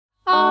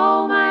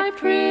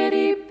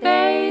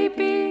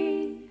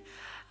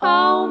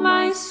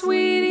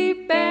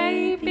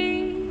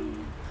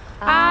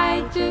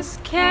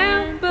just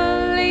can't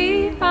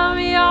believe I'm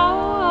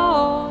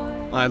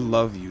yours. I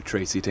love you,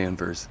 Tracy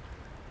Danvers.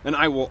 And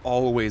I will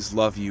always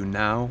love you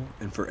now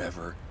and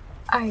forever.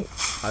 I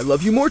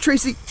love you more,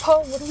 Tracy.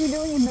 Paul, what are you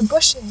doing in the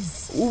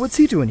bushes? What's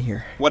he doing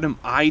here? What am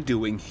I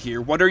doing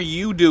here? What are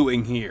you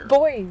doing here?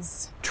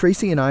 Boys.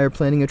 Tracy and I are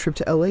planning a trip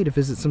to LA to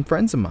visit some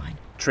friends of mine.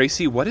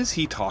 Tracy, what is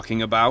he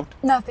talking about?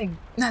 Nothing.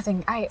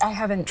 I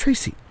haven't...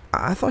 Tracy,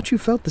 I thought you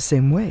felt the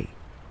same way.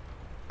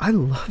 I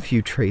love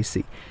you,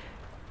 Tracy.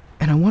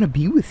 And I want to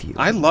be with you.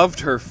 I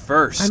loved her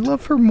first. I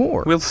love her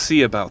more. We'll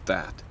see about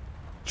that.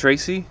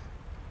 Tracy,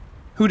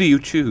 who do you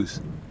choose?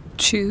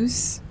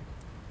 Choose?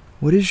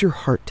 What is your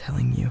heart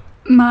telling you?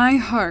 My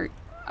heart.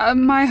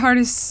 My heart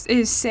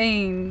is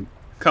saying...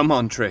 Come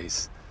on,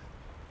 Trace.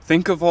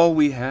 Think of all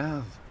we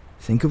have.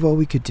 Think of all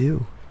we could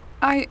do.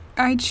 I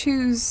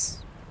choose...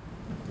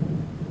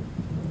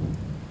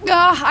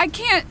 I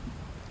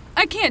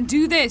can't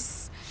do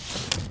this.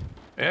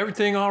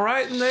 Everything all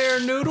right in there,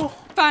 Noodle?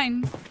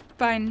 Fine,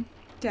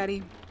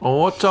 Daddy. Well,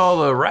 what's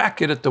all the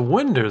racket at the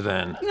window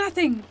then?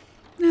 Nothing,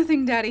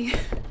 Daddy.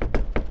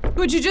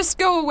 Would you just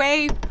go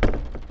away?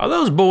 Are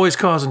those boys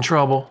causing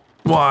trouble?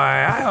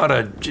 Why, I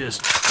oughta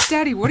just...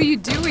 Daddy, what are you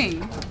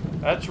doing?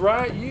 That's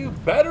right, you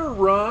better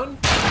run.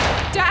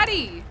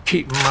 Daddy!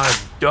 Keeping my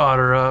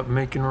daughter up,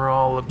 making her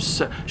all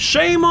upset.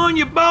 Shame on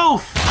you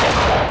both!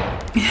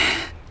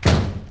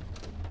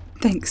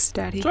 Thanks,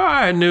 Daddy. It's all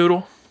right,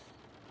 Noodle.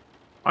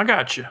 I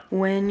got you.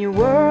 When your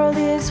world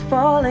is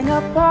falling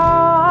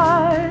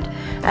apart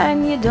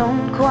and you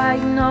don't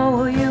quite know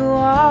who you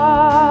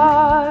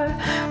are,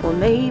 well,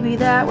 maybe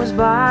that was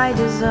by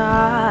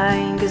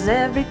design, 'cause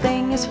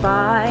everything is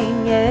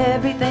fine,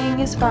 everything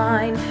is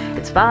fine,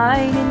 it's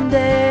fine and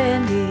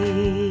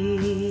dandy.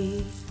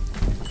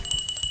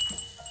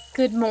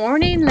 Good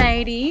morning,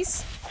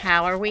 ladies.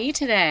 How are we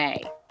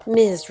today?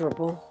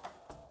 Miserable.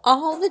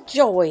 All the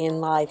joy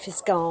in life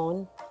is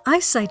gone. I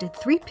sighted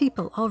 3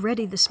 people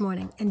already this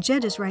morning, and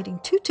Jed is writing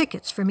 2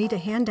 tickets for me to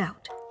hand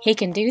out. He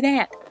can do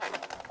that?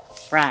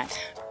 Right.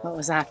 What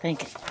was I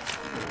thinking?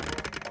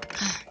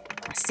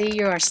 I see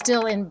you are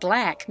still in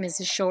black,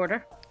 Mrs.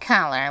 Shorter.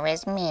 Color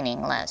is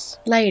meaningless.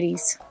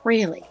 Ladies,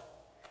 really.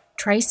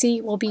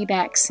 Tracy will be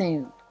back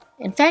soon.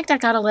 In fact, I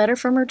got a letter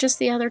from her just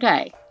the other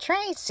day.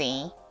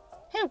 Tracy?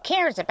 Who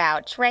cares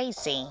about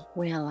Tracy?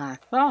 Well, I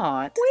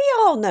thought... We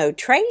all know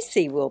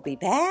Tracy will be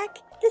back.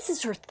 This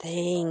is her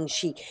thing.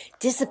 She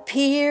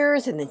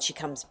disappears and then she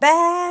comes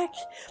back,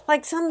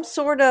 like some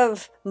sort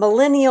of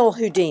millennial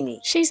Houdini.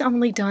 She's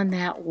only done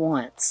that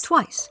once.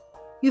 Twice.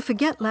 You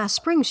forget last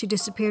spring she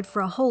disappeared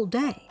for a whole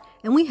day,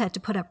 and we had to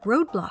put up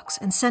roadblocks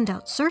and send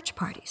out search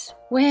parties.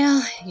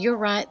 Well, you're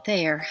right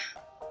there.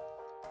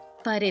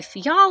 But if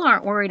y'all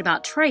aren't worried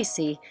about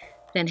Tracy,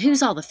 then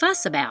who's all the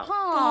fuss about?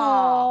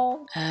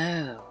 Oh.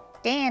 Oh.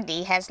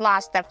 Dandy has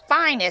lost the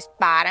finest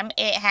bottom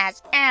it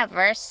has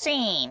ever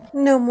seen.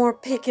 No more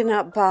picking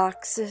up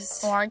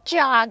boxes. Or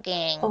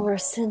jogging. Or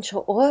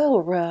essential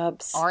oil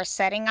rubs. Or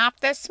setting off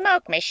the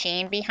smoke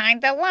machine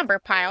behind the lumber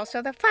pile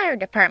so the fire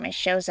department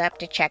shows up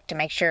to check to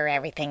make sure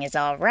everything is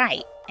all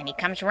right. And he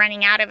comes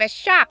running out of his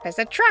shop as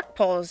the truck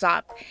pulls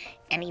up.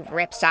 And he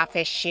rips off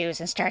his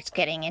shoes and starts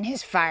getting in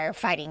his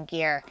firefighting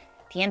gear.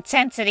 The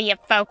intensity of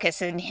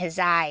focus in his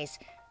eyes.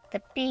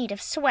 The bead of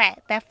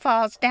sweat that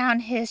falls down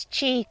his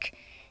cheek.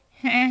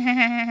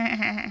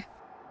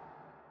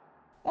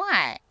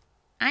 What?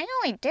 I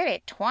only did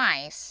it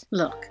twice.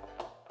 Look,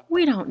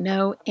 we don't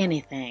know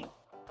anything.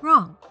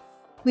 Wrong.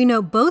 We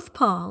know both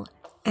Paul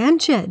and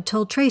Jed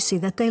told Tracy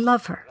that they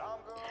love her.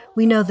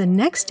 We know the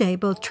next day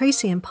both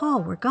Tracy and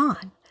Paul were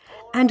gone.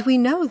 And we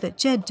know that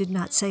Jed did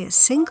not say a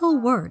single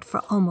word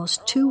for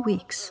almost 2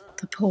 weeks.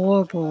 The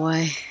poor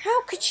boy.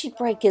 How could she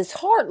break his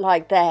heart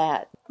like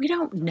that? We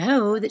don't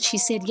know that she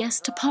said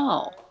yes to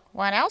Paul.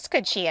 What else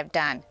could she have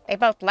done? They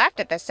both left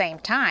at the same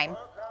time.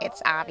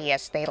 It's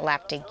obvious they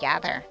left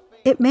together.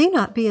 It may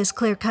not be as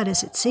clear-cut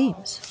as it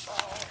seems.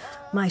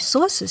 My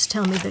sources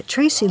tell me that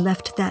Tracy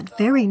left that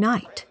very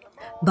night,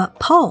 but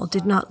Paul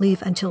did not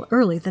leave until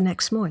early the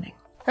next morning.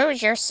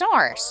 Who's your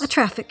source? A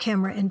traffic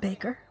camera in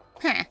Baker.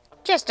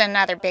 Just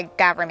another big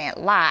government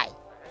lie.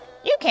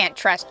 You can't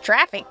trust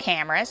traffic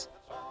cameras.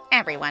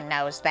 Everyone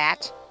knows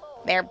that.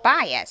 They're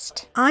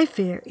biased. I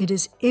fear it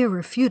is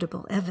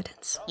irrefutable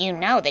evidence. You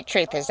know the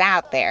truth is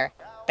out there.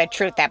 The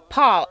truth that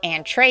Paul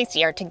and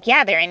Tracy are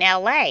together in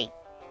L.A.,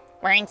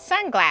 wearing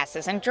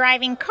sunglasses and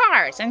driving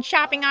cars and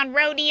shopping on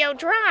Rodeo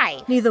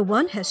Drive. Neither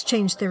one has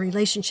changed their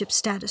relationship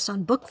status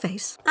on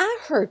Bookface. I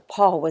heard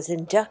Paul was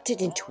inducted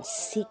into a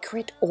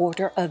secret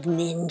order of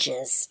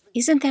ninjas.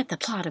 Isn't that the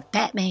plot of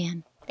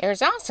Batman?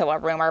 There's also a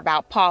rumor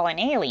about Paul and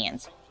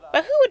aliens.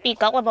 But who would be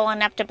gullible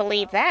enough to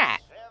believe that?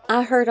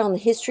 I heard on the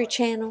History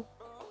Channel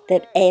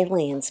that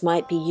aliens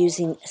might be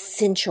using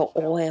essential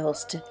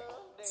oils to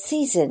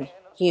season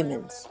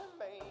humans.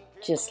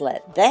 Just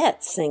let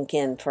that sink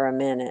in for a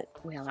minute.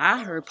 Well,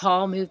 I heard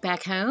Paul moved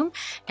back home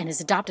and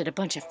has adopted a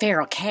bunch of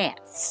feral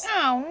cats.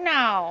 Oh,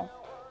 no.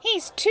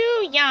 He's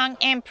too young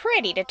and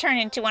pretty to turn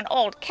into an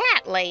old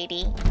cat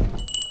lady.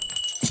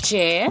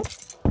 Jed?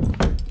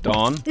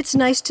 Dawn? It's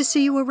nice to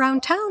see you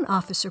around town,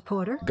 Officer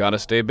Porter. Gotta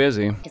stay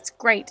busy. It's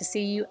great to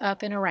see you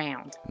up and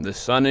around. The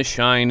sun is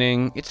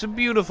shining. It's a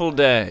beautiful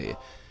day.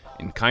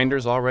 And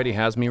Kinders already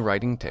has me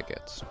writing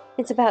tickets.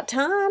 It's about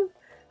time.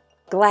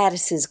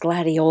 Gladys's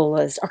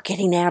gladiolas are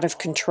getting out of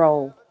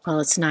control.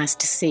 Well, it's nice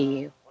to see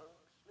you.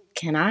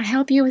 Can I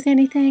help you with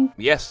anything?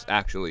 Yes,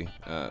 actually.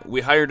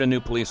 We hired a new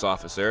police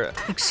officer.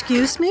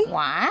 Excuse me?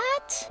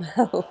 What?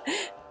 Oh,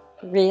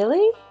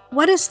 really?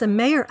 What is the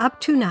mayor up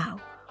to now?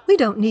 We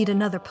don't need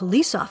another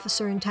police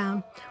officer in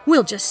town.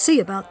 We'll just see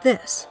about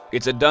this.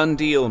 It's a done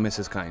deal,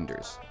 Mrs.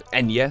 Kinders.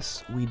 And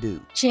yes, we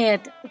do.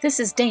 Jed, this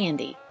is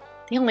Dandy.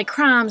 The only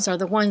crimes are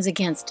the ones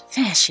against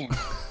fashion.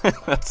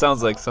 That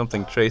sounds like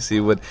something Tracy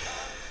would...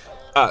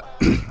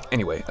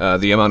 Anyway,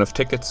 the amount of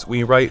tickets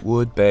we write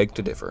would beg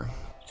to differ.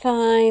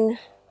 Fine.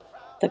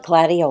 The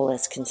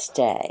gladiolas can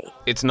stay.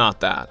 It's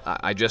not that.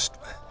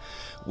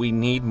 We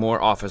need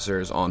more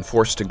officers on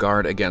force to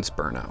guard against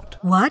burnout.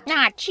 What?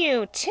 Not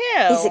you, too.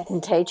 Is it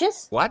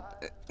contagious?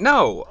 What?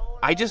 No,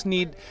 I just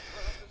need...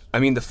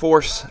 the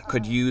force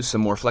could use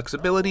some more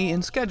flexibility in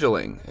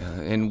scheduling,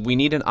 and we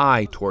need an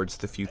eye towards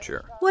the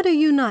future. What are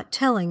you not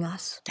telling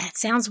us? That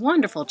sounds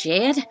wonderful,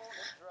 Jed.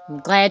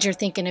 I'm glad you're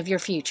thinking of your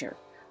future.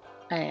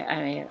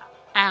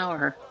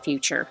 Our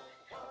future.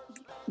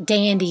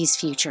 Dandy's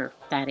future,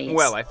 that is.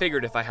 Well, I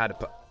figured if I had to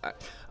put...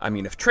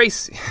 if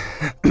Tracy...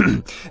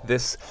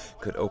 this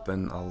could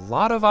open a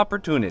lot of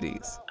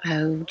opportunities.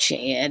 Oh,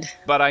 Jed.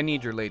 But I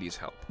need your ladies'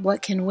 help.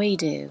 What can we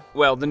do?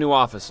 Well, the new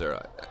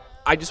officer...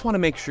 I just want to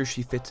make sure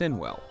she fits in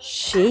well.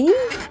 She?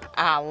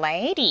 A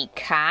lady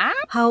cop?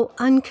 How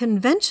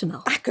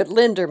unconventional. I could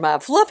lend her my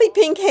fluffy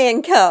pink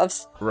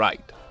handcuffs.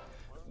 Right.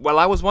 Well,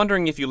 I was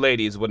wondering if you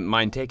ladies wouldn't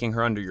mind taking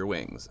her under your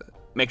wings.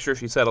 Make sure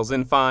she settles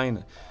in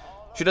fine.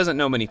 She doesn't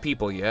know many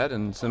people yet,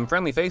 and some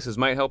friendly faces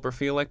might help her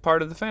feel like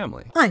part of the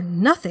family.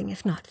 I'm nothing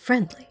if not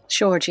friendly.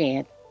 Sure,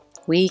 Jed.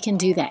 We can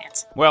do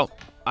that. Well,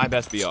 I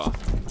best be off.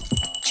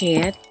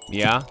 Jed?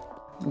 Yeah?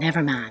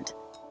 Never mind.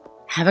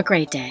 Have a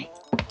great day.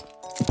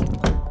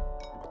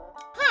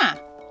 Huh.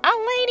 A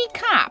lady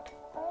cop.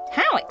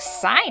 How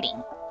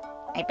exciting.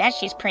 I bet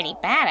she's pretty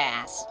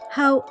badass.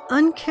 How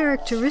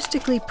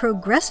uncharacteristically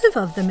progressive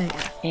of the mayor.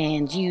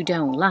 And you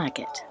don't like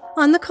it?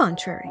 On the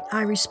contrary,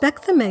 I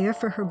respect the mayor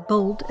for her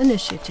bold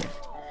initiative.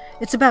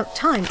 It's about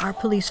time our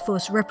police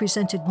force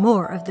represented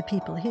more of the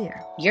people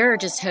here. You're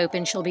just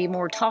hoping she'll be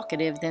more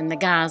talkative than the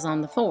guys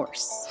on the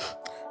force.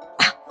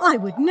 I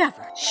would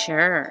never.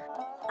 Sure.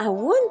 I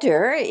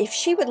wonder if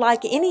she would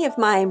like any of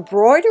my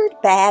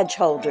embroidered badge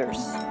holders.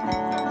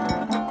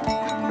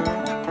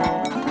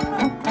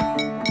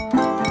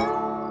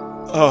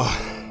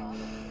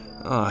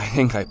 I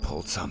think I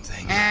pulled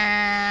something.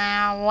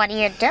 What are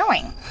you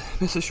doing?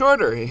 Mrs.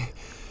 Shorter,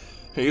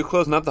 are you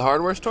closing up the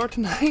hardware store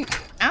tonight?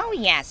 Oh,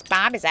 yes.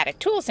 Bob is at a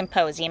tool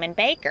symposium in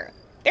Baker.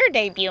 They're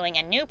debuting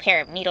a new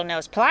pair of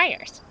needle-nose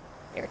pliers.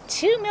 They're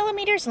 2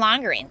 millimeters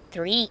longer and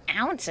 3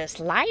 ounces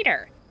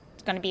lighter.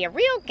 It's going to be a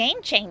real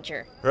game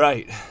changer.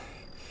 Right.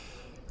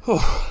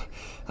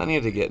 I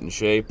need to get in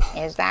shape.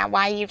 Is that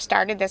why you've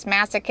started this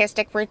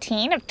masochistic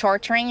routine of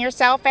torturing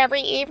yourself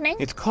every evening?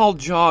 It's called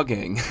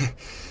jogging.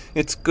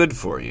 It's good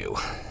for you.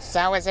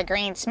 So is a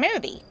green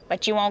smoothie,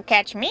 but you won't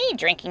catch me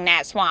drinking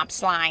that swamp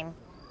slime.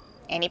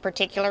 Any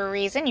particular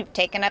reason you've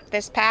taken up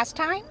this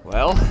pastime?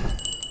 Well...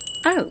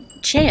 Oh,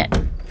 Chet.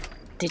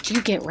 Did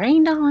you get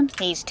rained on?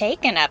 He's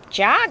taken up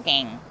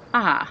jogging.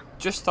 Ah.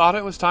 Just thought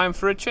it was time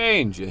for a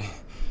change.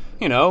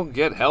 You know,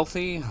 get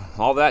healthy,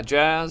 all that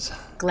jazz.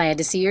 Glad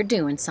to see you're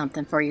doing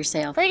something for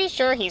yourself. Pretty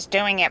sure he's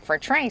doing it for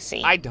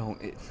Tracy. I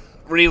don't...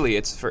 Really,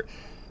 it's for...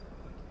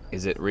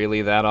 Is it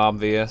really that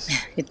obvious?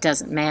 It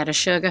doesn't matter,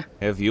 sugar.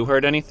 Have you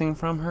heard anything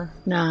from her?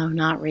 No,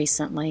 not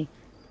recently.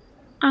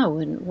 I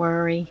wouldn't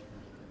worry.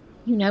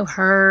 You know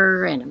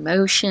her and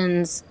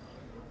emotions.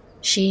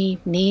 She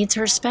needs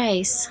her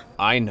space.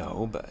 I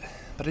know,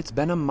 but it's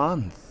been a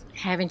month.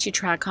 Haven't you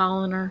tried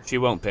calling her? She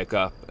won't pick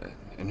up,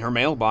 and her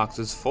mailbox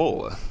is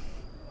full.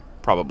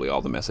 Probably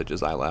all the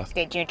messages I left.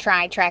 Did you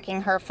try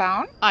tracking her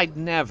phone? I'd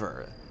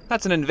never.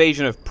 That's an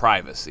invasion of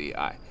privacy.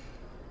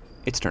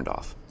 It's turned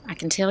off. I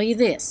can tell you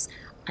this.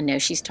 I know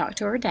she's talked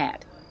to her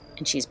dad,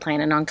 and she's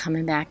planning on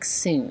coming back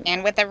soon.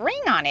 And with a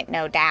ring on it,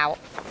 no doubt.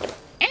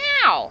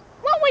 Ow!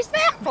 What was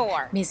that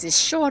for?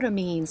 Mrs. Shorter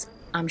means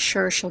I'm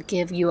sure she'll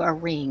give you a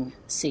ring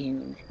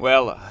soon.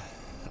 Well,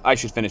 I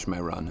should finish my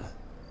run.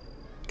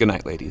 Good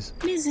night, ladies.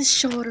 Mrs.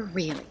 Shorter,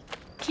 really?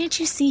 Can't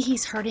you see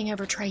he's hurting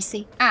over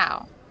Tracy?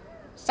 Oh,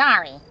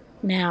 sorry.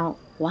 Now,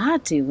 why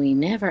do we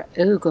never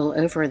ogle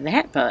over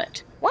that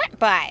butt? What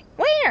butt?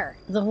 Where?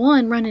 The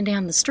one running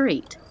down the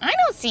street. I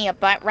don't see a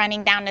butt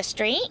running down the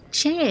street.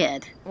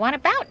 Jed. What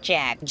about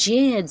Jed?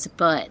 Jed's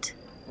butt.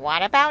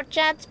 What about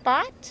Jed's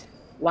butt?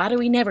 Why do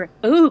we never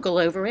ogle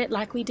over it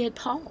like we did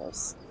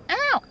Paul's?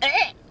 Ow!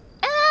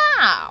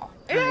 Ow!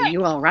 Are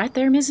you all right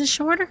there, Mrs.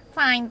 Shorter?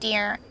 Fine,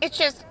 dear. It's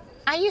just,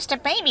 I used to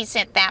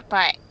babysit that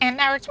butt, and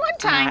there was one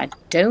time... I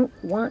don't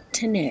want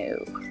to know.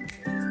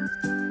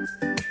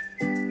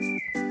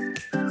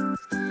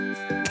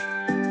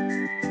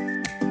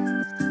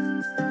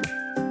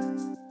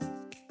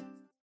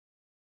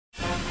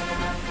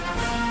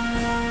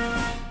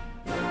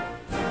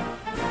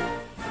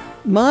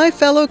 My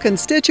fellow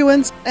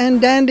constituents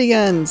and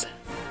dandians,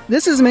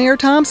 this is Mayor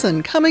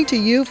Thompson coming to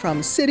you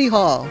from City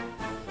Hall.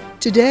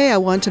 Today I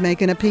want to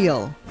make an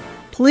appeal.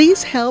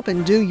 Please help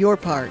and do your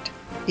part.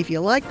 If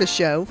you like the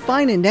show,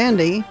 Fine and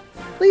Dandy,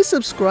 please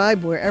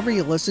subscribe wherever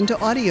you listen to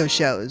audio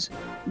shows.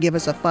 Give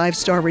us a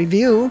 5-star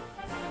review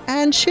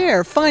and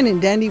share Fine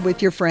and Dandy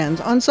with your friends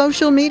on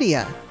social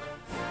media.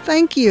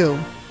 Thank you.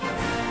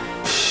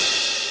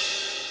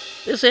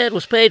 This ad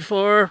was paid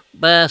for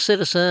by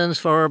Citizens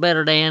for a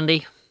Better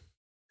Dandy.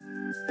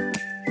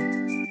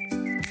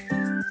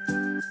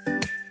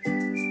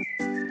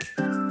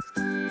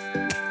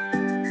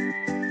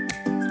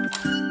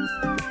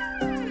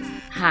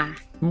 Hi.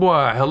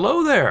 Why,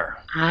 hello there.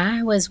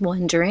 I was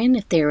wondering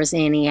if there was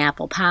any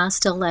apple pie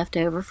still left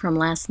over from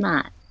last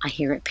night. I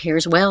hear it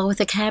pairs well with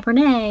a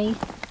Cabernet.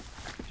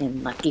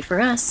 And lucky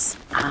for us,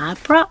 I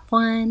brought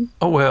one.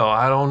 Oh, well,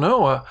 I don't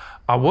know.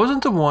 I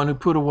wasn't the one who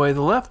put away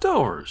the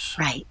leftovers.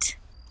 Right.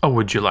 Oh,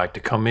 would you like to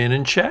come in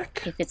and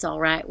check? If it's all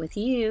right with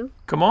you.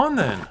 Come on,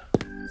 then.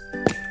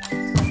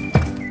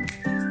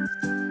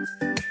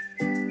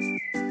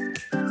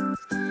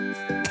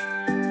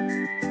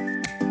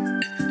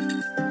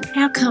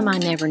 How come I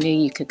never knew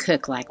you could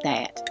cook like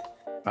that?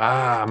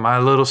 Ah, my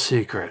little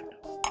secret.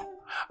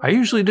 I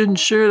usually didn't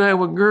share that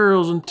with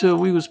girls until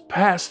we was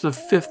past the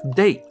 5th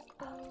date.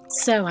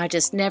 So I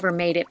just never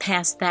made it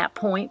past that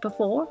point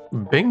before?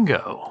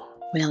 Bingo.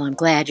 Well, I'm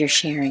glad you're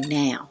sharing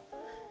now.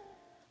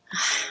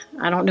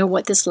 I don't know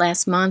what this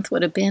last month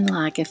would have been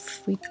like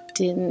if we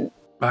didn't...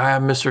 I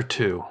miss her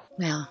too.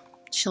 Well,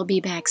 she'll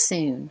be back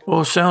soon.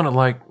 Well, it sounded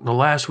like the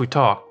last we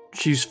talked.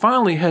 She's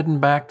finally heading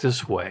back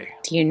this way.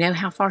 Do you know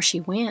how far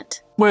she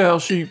went? Well,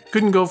 she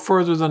couldn't go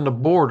further than the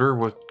border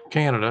with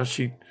Canada.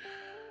 She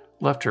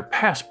left her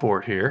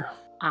passport here.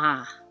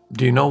 Ah.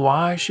 Do you know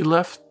why she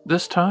left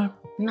this time?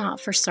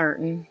 Not for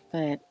certain,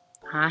 but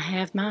I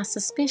have my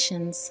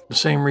suspicions. The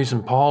same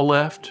reason Paul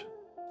left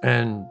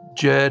and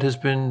Jed has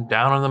been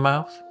down in the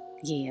mouth?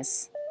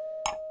 Yes.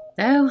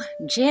 Though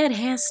Jed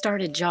has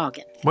started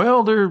jogging.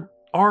 Well, there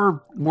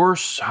are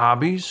worse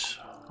hobbies,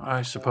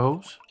 I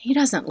suppose. He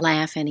doesn't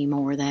laugh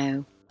anymore,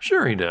 though.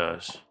 Sure he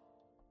does.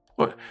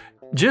 Well,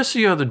 just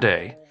the other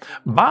day,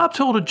 Bob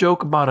told a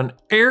joke about an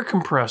air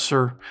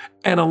compressor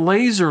and a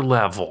laser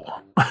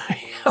level.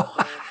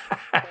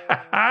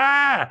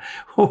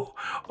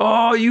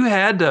 Oh, you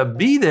had to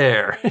be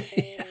there.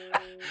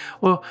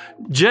 Well,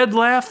 Jed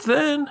laughed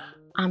then.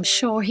 I'm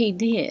sure he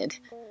did.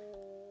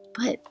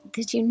 But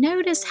did you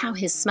notice how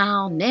his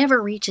smile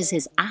never reaches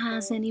his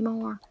eyes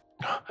anymore?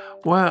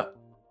 Well,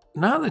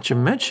 now that you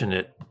mention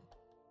it,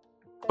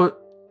 but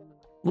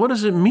what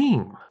does it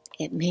mean?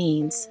 It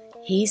means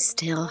he's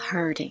still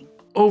hurting.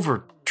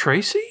 Over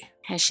Tracy?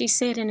 Has she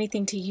said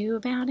anything to you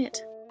about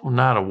it? Well,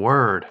 not a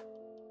word.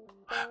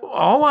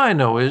 All I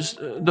know is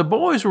the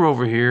boys were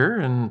over here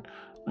and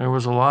there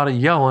was a lot of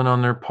yelling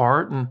on their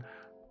part and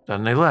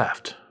then they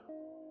left.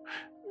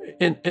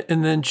 And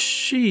then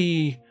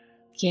she...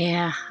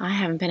 Yeah, I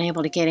haven't been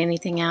able to get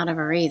anything out of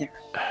her either.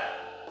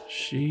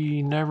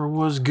 She never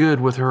was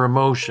good with her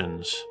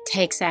emotions.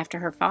 Takes after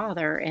her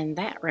father in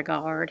that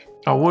regard.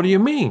 Oh, what do you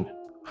mean?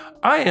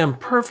 I am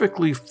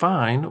perfectly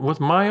fine with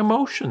my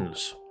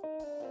emotions.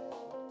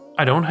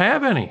 I don't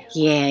have any.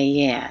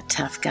 Yeah,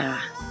 tough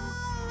guy.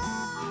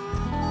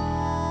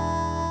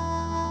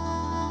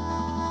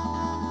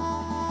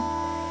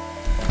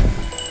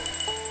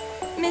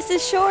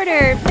 Mrs.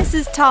 Shorter,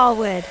 Mrs.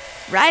 Tallwood,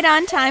 right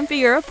on time for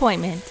your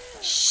appointment.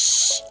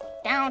 Shh!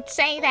 Don't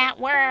say that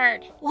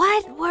word.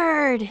 What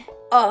word?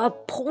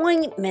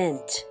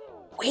 Appointment.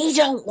 We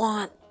don't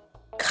want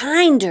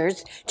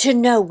kinders to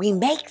know we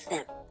make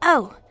them.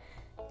 Oh,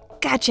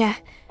 gotcha.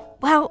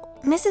 Well,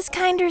 Mrs.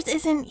 Kinders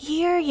isn't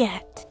here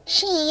yet.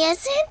 She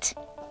isn't?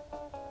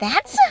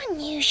 That's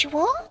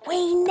unusual.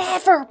 We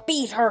never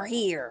beat her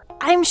here.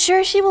 I'm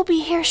sure she will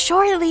be here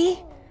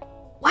shortly.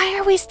 Why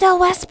are we still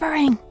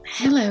whispering?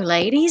 Hello,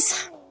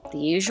 ladies. The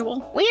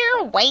usual.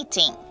 We're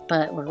waiting.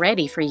 But we're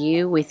ready for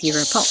you with your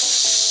appointment.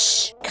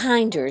 Shh.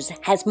 Kinders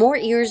has more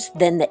ears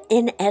than the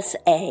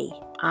NSA.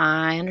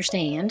 I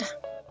understand.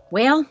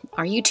 Well,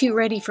 are you two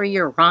ready for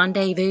your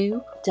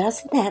rendezvous?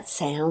 Doesn't that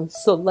sound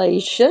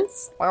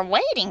salacious? We're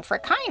waiting for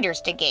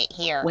Kinders to get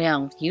here.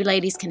 Well, you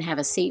ladies can have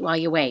a seat while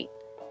you wait.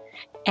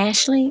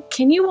 Ashley,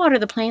 can you water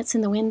the plants in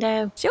the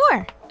window?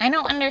 Sure. I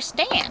don't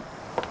understand.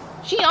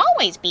 She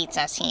always beats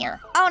us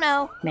here. Oh,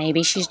 no.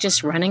 Maybe she's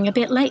just running a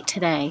bit late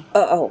today.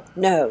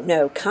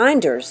 No.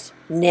 Kinders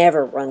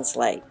never runs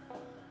late.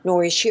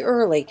 Nor is she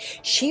early.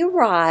 She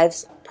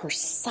arrives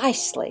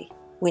precisely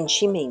when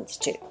she means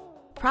to.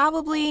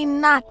 Probably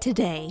not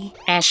today.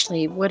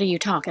 Ashley, what are you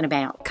talking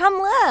about? Come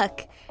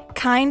look.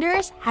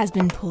 Kinders has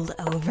been pulled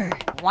over.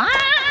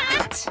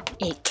 What?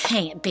 It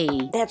can't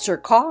be. That's her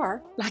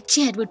car. Like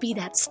Jed would be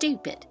that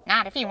stupid.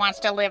 Not if he wants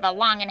to live a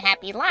long and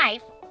happy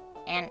life.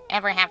 and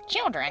ever have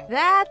children.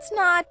 That's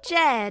not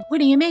Jed. What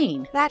do you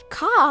mean? That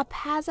cop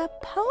has a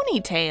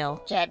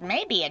ponytail. Jed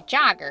may be a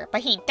jogger,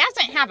 but he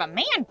doesn't have a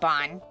man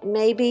bun.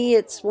 Maybe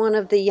it's one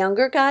of the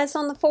younger guys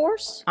on the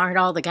force? Aren't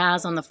all the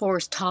guys on the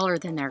force taller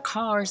than their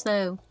cars,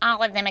 though?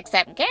 All of them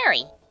except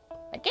Gary.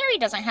 But Gary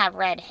doesn't have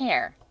red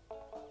hair.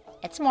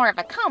 It's more of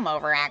a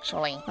comb-over,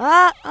 actually.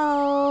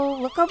 Uh-oh,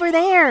 look over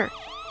there.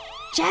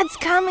 Jed's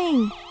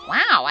coming.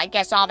 Wow, I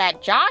guess all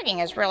that jogging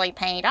has really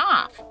paid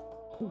off.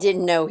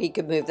 Didn't know he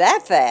could move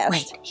that fast.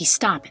 Wait, he's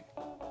stopping.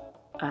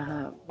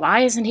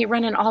 Why isn't he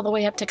running all the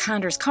way up to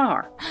Kinder's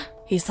car?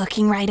 He's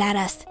looking right at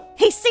us.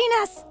 He's seen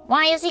us.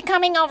 Why is he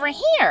coming over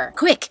here?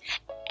 Quick,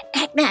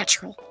 act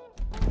natural.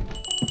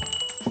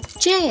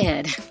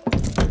 Jed.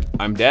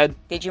 I'm dead.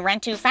 Did you run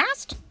too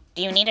fast?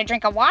 Do you need a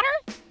drink of water?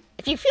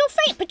 If you feel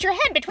faint, put your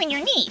head between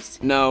your knees.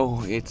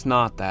 No, it's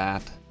not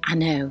that. I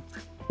know.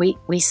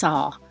 We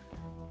saw.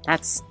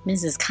 That's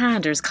Mrs.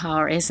 Kinder's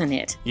car, isn't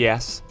it?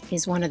 Yes.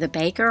 Is one of the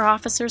Baker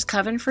officers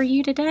covering for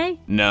you today?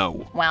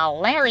 No. Well,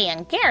 Larry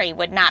and Gary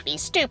would not be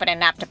stupid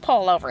enough to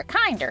pull over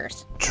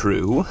Kinders.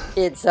 True.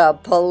 It's a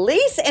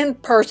police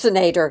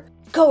impersonator.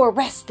 Go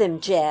arrest them,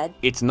 Jed.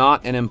 It's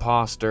not an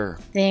imposter.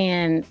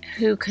 Then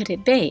who could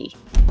it be?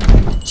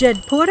 Jed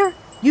Porter,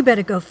 you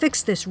better go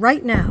fix this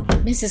right now.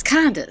 Mrs.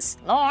 Kinders.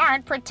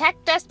 Lord,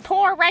 protect us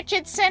poor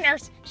wretched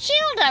sinners.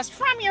 Shield us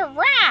from your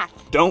wrath.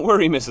 Don't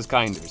worry, Mrs.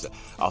 Kinders.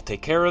 I'll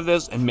take care of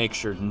this and make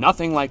sure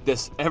nothing like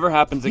this ever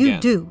happens again. You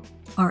do,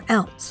 or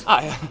else.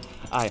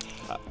 I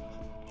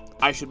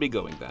should be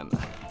going then.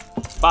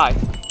 Bye.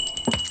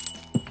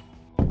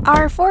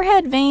 Are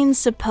forehead veins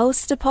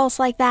supposed to pulse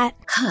like that?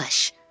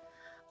 Hush.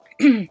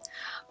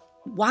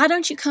 Why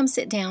don't you come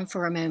sit down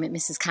for a moment,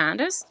 Mrs.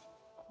 Kinders?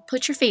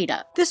 Put your feet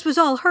up. This was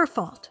all her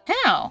fault.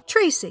 Who?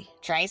 Tracy.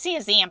 Tracy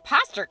is the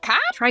imposter cop?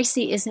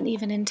 Tracy isn't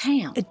even in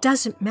town. It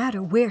doesn't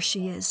matter where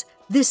she is.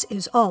 This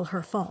is all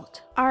her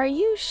fault. Are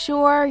you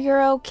sure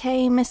you're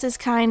okay, Mrs.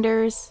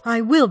 Kinders?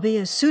 I will be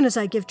as soon as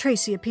I give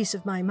Tracy a piece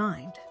of my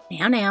mind.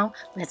 Now,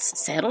 let's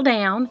settle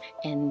down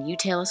and you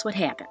tell us what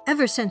happened.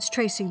 Ever since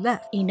Tracy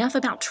left. Enough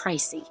about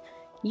Tracy.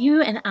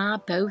 You and I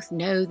both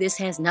know this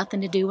has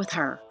nothing to do with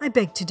her. I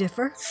beg to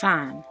differ.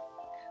 Fine.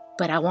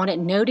 But I want it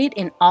noted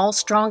in all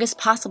strongest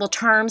possible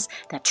terms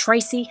that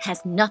Tracy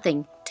has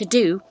nothing to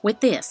do with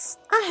this.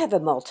 I have a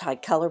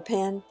multicolor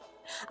pen.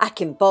 I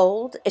can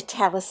bold,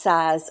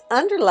 italicize,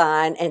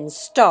 underline, and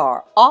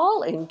star,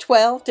 all in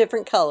 12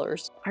 different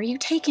colors. Are you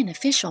taking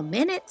official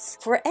minutes?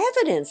 For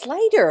evidence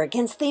later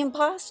against the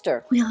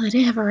imposter. Will it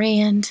ever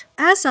end?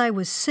 As I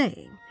was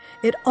saying,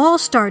 it all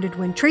started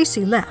when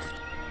Tracy left.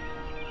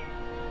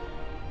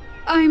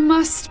 I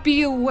must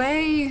be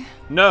away.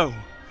 No,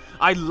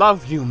 I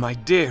love you, my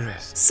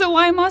dearest. So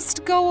I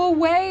must go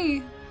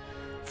away.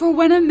 For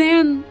when a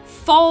man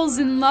falls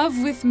in love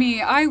with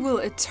me, I will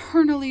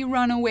eternally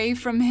run away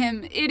from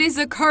him. It is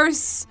a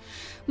curse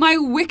my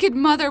wicked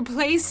mother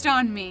placed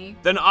on me.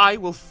 Then I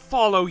will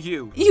follow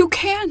you. You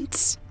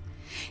can't.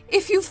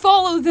 If you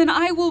follow, then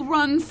I will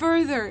run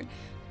further.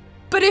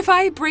 But if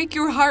I break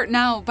your heart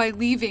now by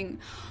leaving,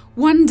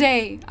 one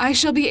day I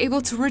shall be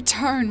able to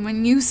return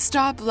when you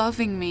stop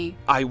loving me.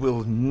 I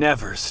will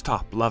never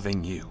stop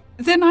loving you.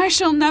 Then I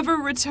shall never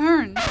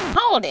return.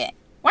 Hold it.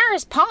 Where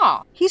is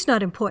Paul? He's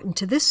not important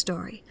to this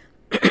story.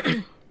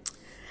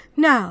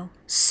 Now,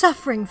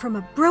 suffering from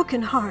a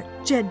broken heart,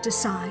 Jed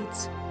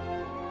decides.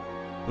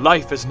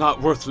 Life is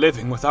not worth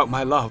living without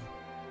my love.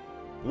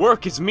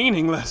 Work is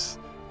meaningless.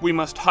 We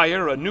must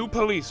hire a new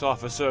police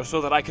officer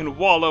so that I can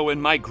wallow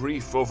in my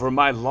grief over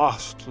my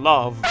lost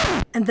love.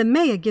 And the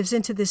mayor gives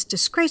into this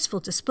disgraceful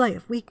display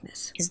of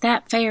weakness. Is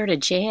that fair to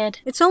Jed?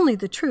 It's only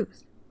the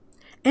truth.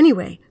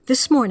 Anyway,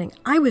 this morning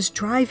I was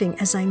driving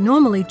as I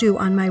normally do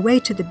on my way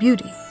to the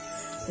beauty.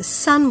 The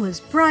sun was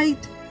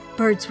bright,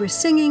 birds were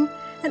singing,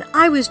 and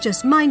I was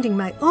just minding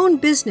my own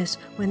business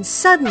when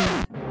suddenly...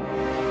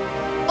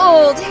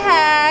 Old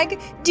hag,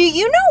 do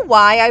you know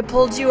why I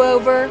pulled you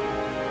over?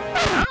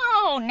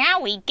 Oh, now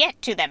we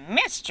get to the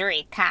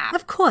mystery cop.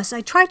 Of course,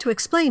 I try to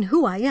explain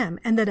who I am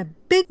and that a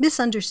big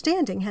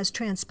misunderstanding has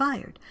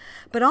transpired.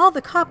 But all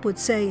the cop would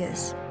say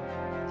is...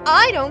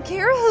 I don't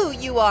care who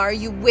you are,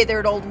 you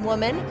withered old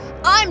woman.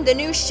 I'm the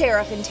new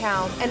sheriff in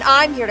town, and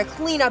I'm here to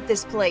clean up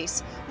this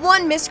place,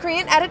 one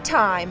miscreant at a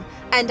time,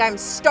 and I'm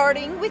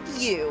starting with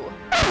you.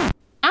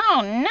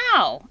 Oh,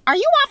 no. Are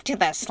you off to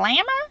the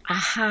slammer? I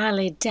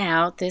highly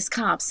doubt this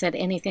cop said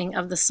anything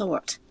of the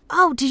sort.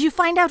 Oh, did you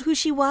find out who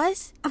she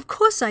was? Of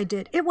course I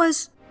did. It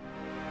was...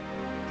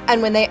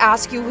 And when they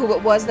ask you who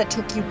it was that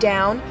took you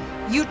down,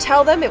 you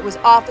tell them it was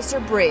Officer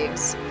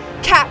Briggs.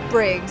 Cap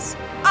Briggs.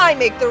 I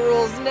make the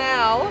rules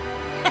now.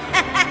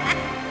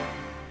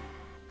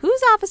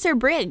 Who's Officer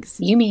Briggs?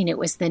 You mean it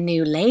was the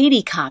new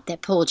lady cop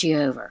that pulled you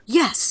over?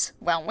 Yes.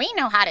 Well, we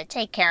know how to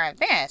take care of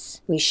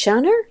this. We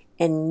shun her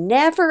and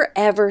never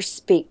ever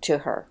speak to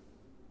her.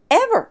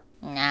 Ever.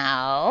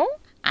 No,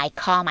 I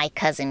call my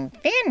cousin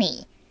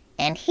Vinny,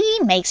 and he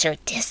makes her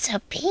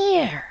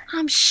disappear.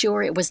 I'm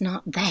sure it was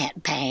not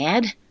that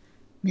bad,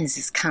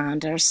 Mrs.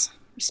 Kinders.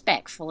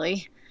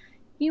 Respectfully.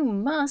 You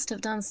must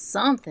have done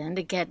something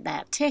to get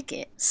that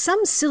ticket.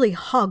 Some silly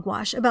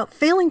hogwash about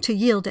failing to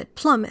yield at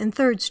Plum and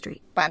 3rd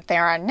Street. But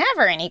there are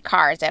never any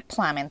cars at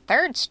Plum and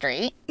 3rd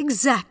Street.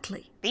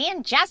 Exactly. The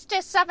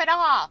injustice of it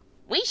all.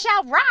 We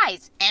shall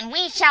rise, and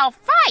we shall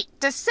fight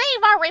to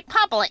save our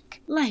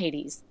republic.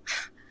 Ladies,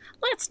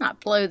 let's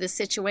not blow this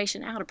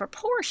situation out of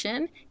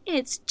proportion.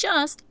 It's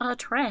just a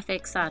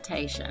traffic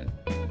citation.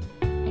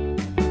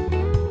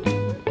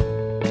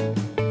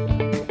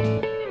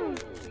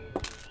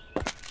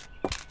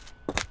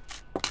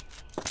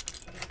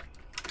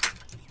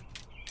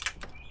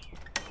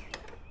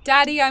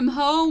 Daddy, I'm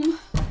home.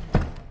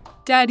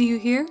 Daddy, you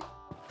here?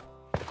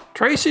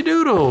 Tracy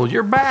Doodle,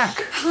 you're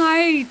back.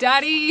 Hi,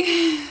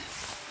 Daddy.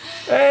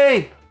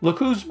 Hey, look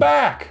who's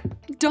back.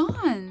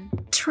 Dawn.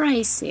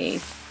 Tracy,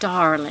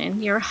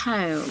 darling, you're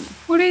home.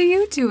 What are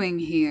you doing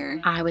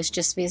here? I was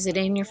just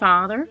visiting your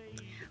father.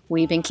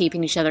 We've been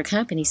keeping each other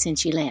company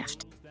since you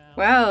left.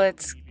 Well,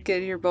 it's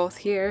good you're both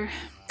here,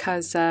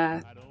 'cause,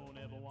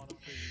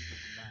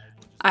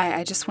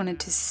 I just wanted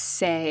to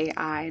say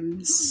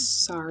I'm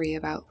sorry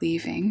about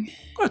leaving.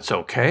 That's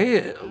okay,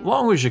 as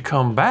long as you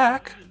come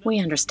back. We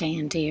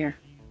understand, dear.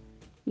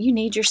 You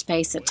need your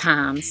space at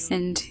times.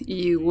 And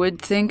you would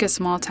think a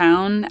small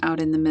town out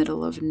in the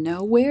middle of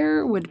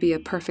nowhere would be a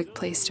perfect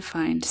place to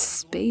find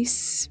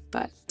space,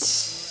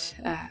 but,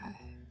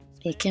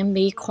 It can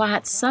be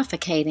quite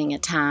suffocating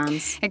at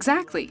times.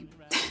 Exactly.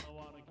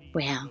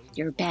 Well,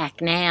 you're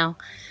back now,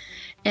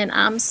 and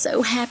I'm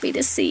so happy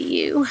to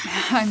see you.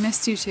 I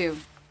missed you too.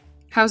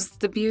 How's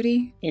the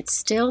beauty? It's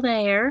still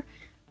there,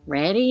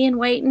 ready and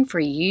waiting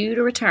for you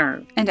to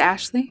return. And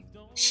Ashley?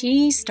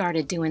 She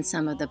started doing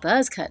some of the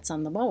buzz cuts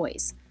on the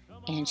boys,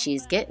 and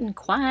she's getting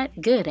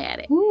quite good at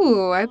it.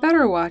 Ooh, I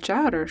better watch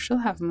out or she'll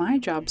have my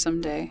job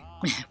someday.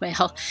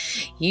 Well,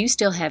 you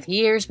still have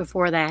years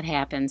before that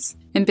happens.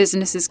 And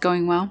business is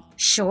going well?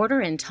 Shorter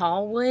and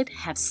Tallwood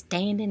have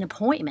standing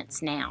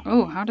appointments now.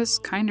 Oh, how does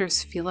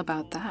Kinders feel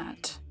about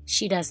that?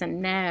 She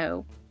doesn't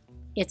know.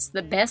 It's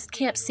the best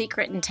kept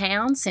secret in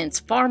town since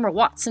Farmer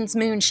Watson's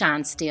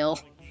moonshine still.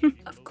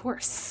 Of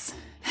course.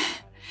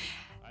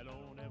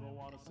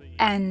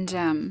 And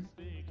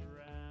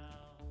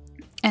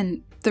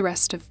the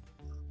rest of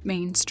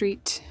Main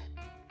Street?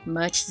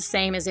 Much the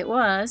same as it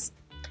was,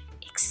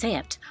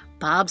 except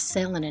Bob's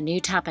selling a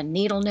new type of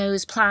needle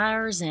nose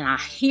pliers, and I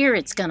hear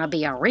it's gonna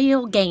be a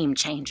real game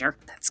changer.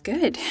 That's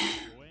good.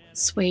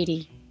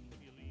 Sweetie,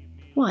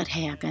 what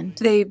happened?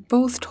 They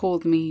both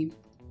told me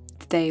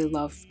they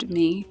loved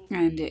me,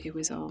 and it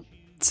was all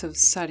so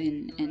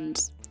sudden,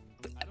 and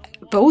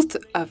both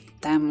of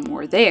them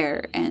were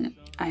there, and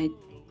I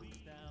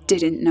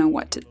didn't know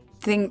what to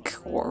think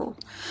or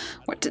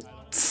what to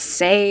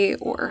say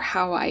or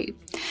how I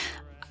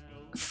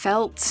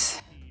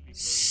felt,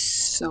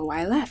 so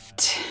I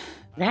left.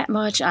 That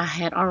much I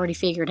had already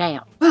figured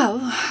out. Well,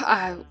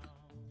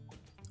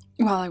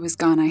 while I was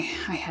gone, I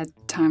had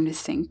time to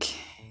think,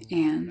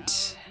 and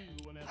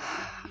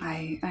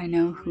I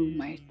know who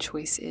my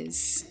choice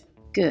is.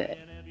 Good.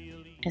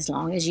 As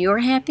long as you're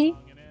happy,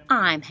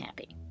 I'm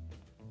happy.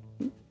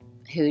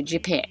 Who'd you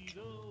pick?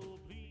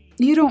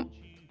 You don't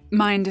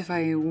mind if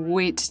I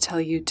wait to tell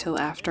you till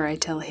after I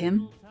tell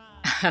him?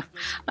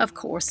 Of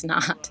course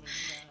not.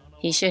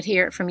 He should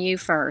hear it from you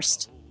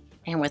first.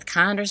 And with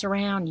Kinders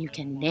around, you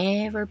can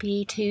never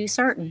be too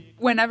certain.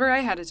 Whenever I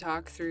had to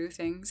talk through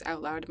things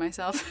out loud to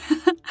myself,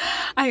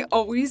 I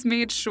always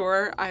made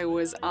sure I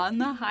was on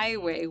the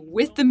highway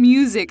with the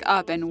music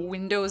up and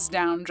windows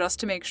down just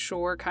to make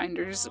sure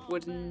Kinders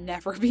would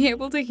never be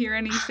able to hear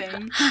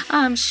anything.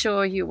 I'm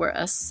sure you were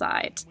a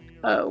sight.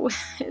 Oh,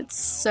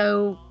 it's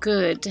so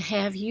good to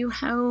have you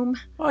home.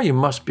 Oh, you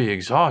must be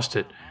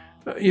exhausted.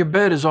 Your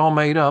bed is all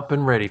made up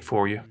and ready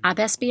for you. I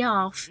best be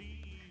off.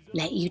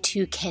 Let you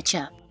two catch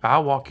up.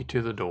 I'll walk you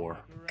to the door.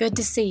 Good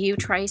to see you,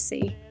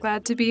 Tracy.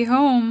 Glad to be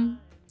home.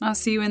 I'll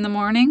see you in the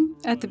morning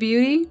at the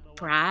Beauty.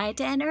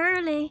 Bright and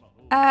early.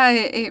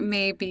 It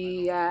may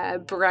be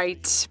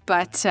bright,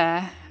 but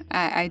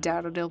I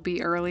doubt it'll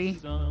be early.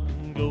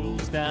 Sun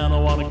goes down, I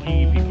wanna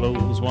keep you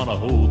close, wanna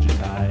hold you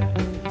tight.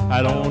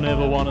 I don't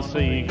ever wanna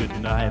say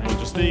goodnight, but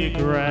just stick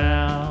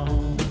around.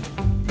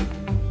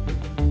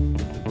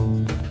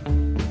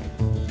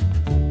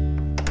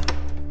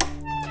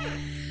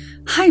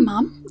 Hi,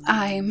 Mom.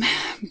 I'm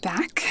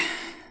back.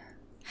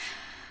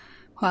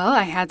 Well,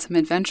 I had some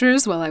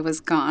adventures while I was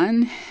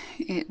gone.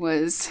 It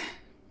was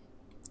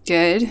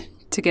good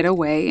to get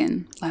away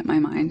and let my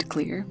mind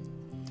clear.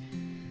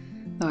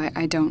 Though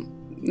I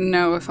don't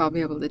know if I'll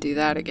be able to do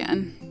that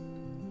again.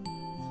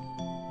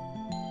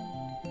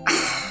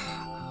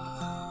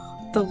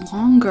 The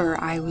longer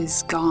I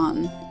was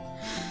gone,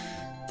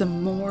 the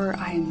more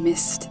I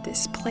missed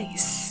this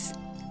place.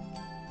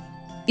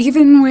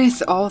 Even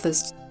with all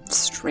this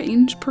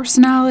strange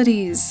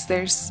personalities,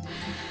 there's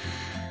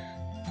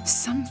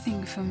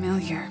something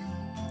familiar.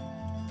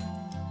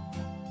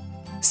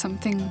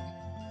 Something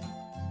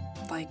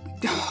like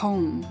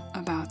home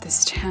about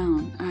this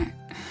town.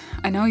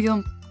 I know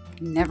you'll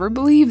never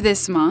believe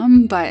this,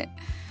 Mom, but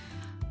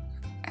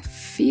I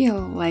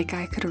feel like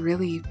I could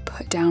really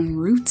put down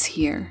roots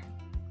here.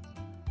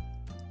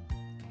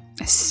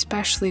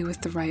 Especially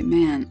with the right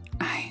man.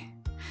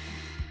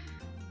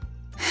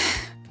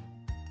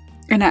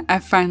 I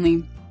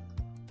finally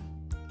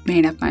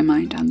made up my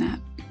mind on that.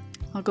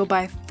 I'll go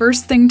by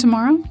first thing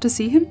tomorrow to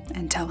see him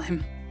and tell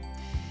him.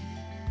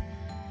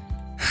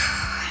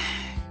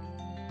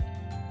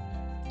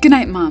 Good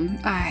night, Mom.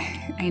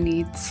 I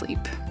need sleep.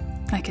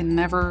 I can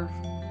never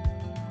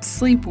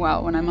sleep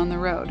well when I'm on the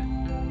road.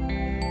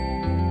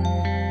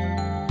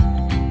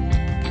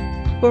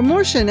 For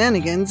more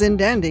shenanigans in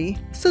Dandy,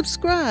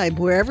 subscribe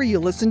wherever you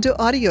listen to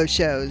audio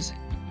shows.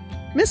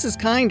 Mrs.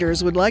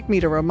 Kinders would like me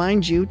to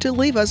remind you to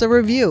leave us a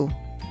review.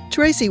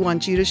 Tracy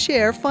wants you to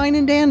share Fine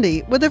and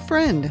Dandy with a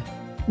friend.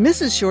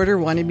 Mrs. Shorter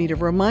wanted me to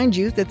remind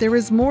you that there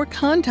is more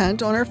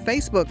content on our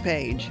Facebook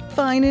page,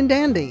 Fine and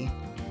Dandy,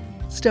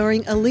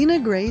 starring Alina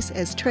Grace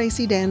as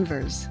Tracy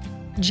Danvers,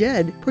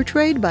 Jed,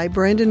 portrayed by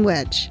Brandon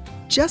Wedge,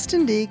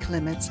 Justin D.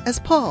 Clements as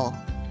Paul,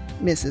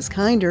 Mrs.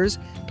 Kinders,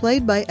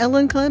 played by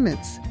Ellen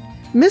Clements,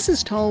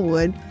 Mrs.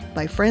 Tallwood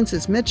by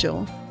Frances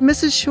Mitchell,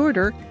 Mrs.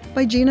 Shorter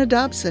by Gina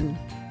Dobson.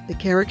 The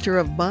character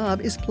of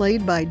Bob is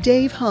played by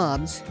Dave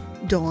Hobbs,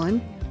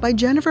 Dawn by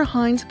Jennifer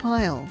Hines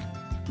Pyle,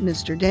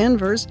 Mr.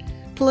 Danvers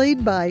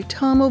played by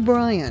Tom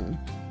O'Brien,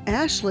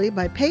 Ashley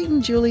by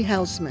Peyton Julie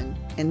Houseman,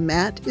 and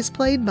Matt is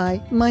played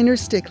by Minor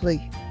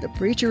Stickley. The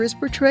preacher is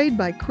portrayed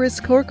by Chris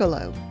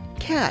Corcolo,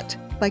 Kat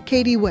by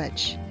Katie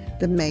Wetch,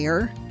 the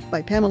mayor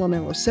by Pamela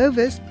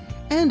Milosovis,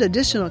 and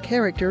additional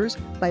characters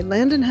by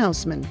Landon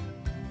Houseman.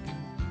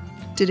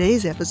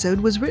 Today's episode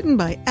was written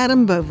by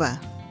Adam Bova.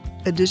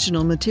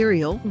 Additional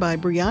material by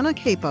Brianna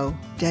Capo,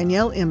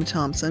 Danielle M.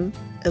 Thompson,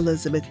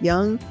 Elizabeth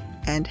Young,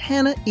 and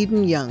Hannah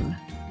Eden Young.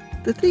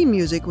 The theme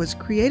music was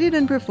created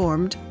and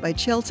performed by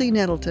Chelsea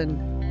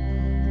Nettleton.